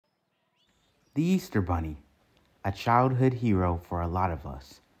The Easter Bunny, a childhood hero for a lot of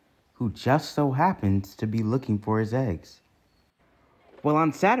us, who just so happens to be looking for his eggs. Well,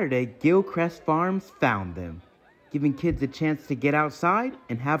 on Saturday, Gilchrist Farms found them, giving kids a chance to get outside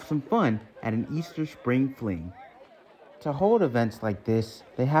and have some fun at an Easter spring fling. To hold events like this,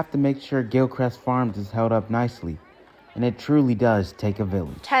 they have to make sure Gilchrist Farms is held up nicely, and it truly does take a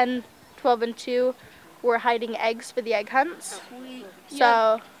village. 10, 12, and 2 were hiding eggs for the egg hunts.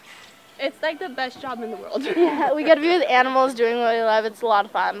 So it's like the best job in the world. yeah, we get to be with animals doing what we love. It's a lot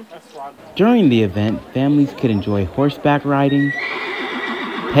of fun. During the event, families could enjoy horseback riding,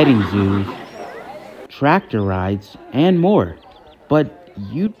 petting zoos, tractor rides, and more. But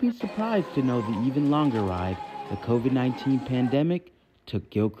you'd be surprised to know the even longer ride the COVID-19 pandemic took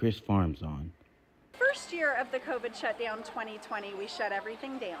Gilchrist Farms on. First year of the COVID shutdown 2020, we shut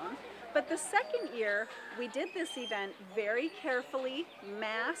everything down. But the second year, we did this event very carefully,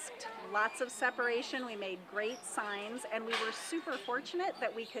 masked, lots of separation. We made great signs, and we were super fortunate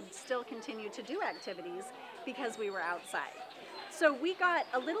that we could still continue to do activities because we were outside. So we got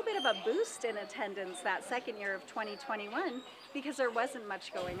a little bit of a boost in attendance that second year of 2021 because there wasn't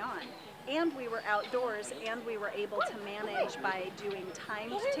much going on. And we were outdoors, and we were able to manage by doing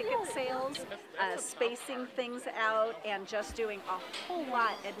timed ticket sales, spacing things out, and just doing a whole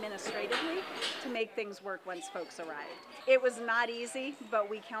lot administratively to make things work once folks arrived. It was not easy, but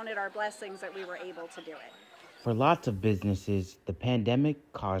we counted our blessings that we were able to do it. For lots of businesses, the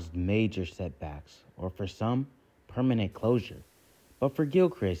pandemic caused major setbacks, or for some, permanent closure. But for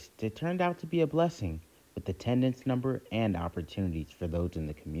Gilchrist, it turned out to be a blessing, with attendance number and opportunities for those in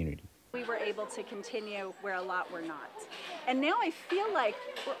the community. We were able to continue where a lot were not. And now I feel like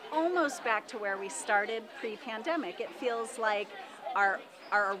we're almost back to where we started pre-pandemic. It feels like our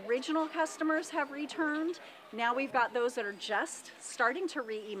original customers have returned. Now we've got those that are just starting to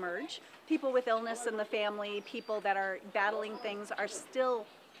re-emerge. People with illness in the family, people that are battling things are still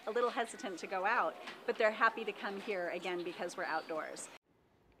a little hesitant to go out, but they're happy to come here again because we're outdoors.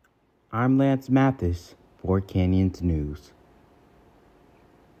 I'm Lance Mathis for Canyons News.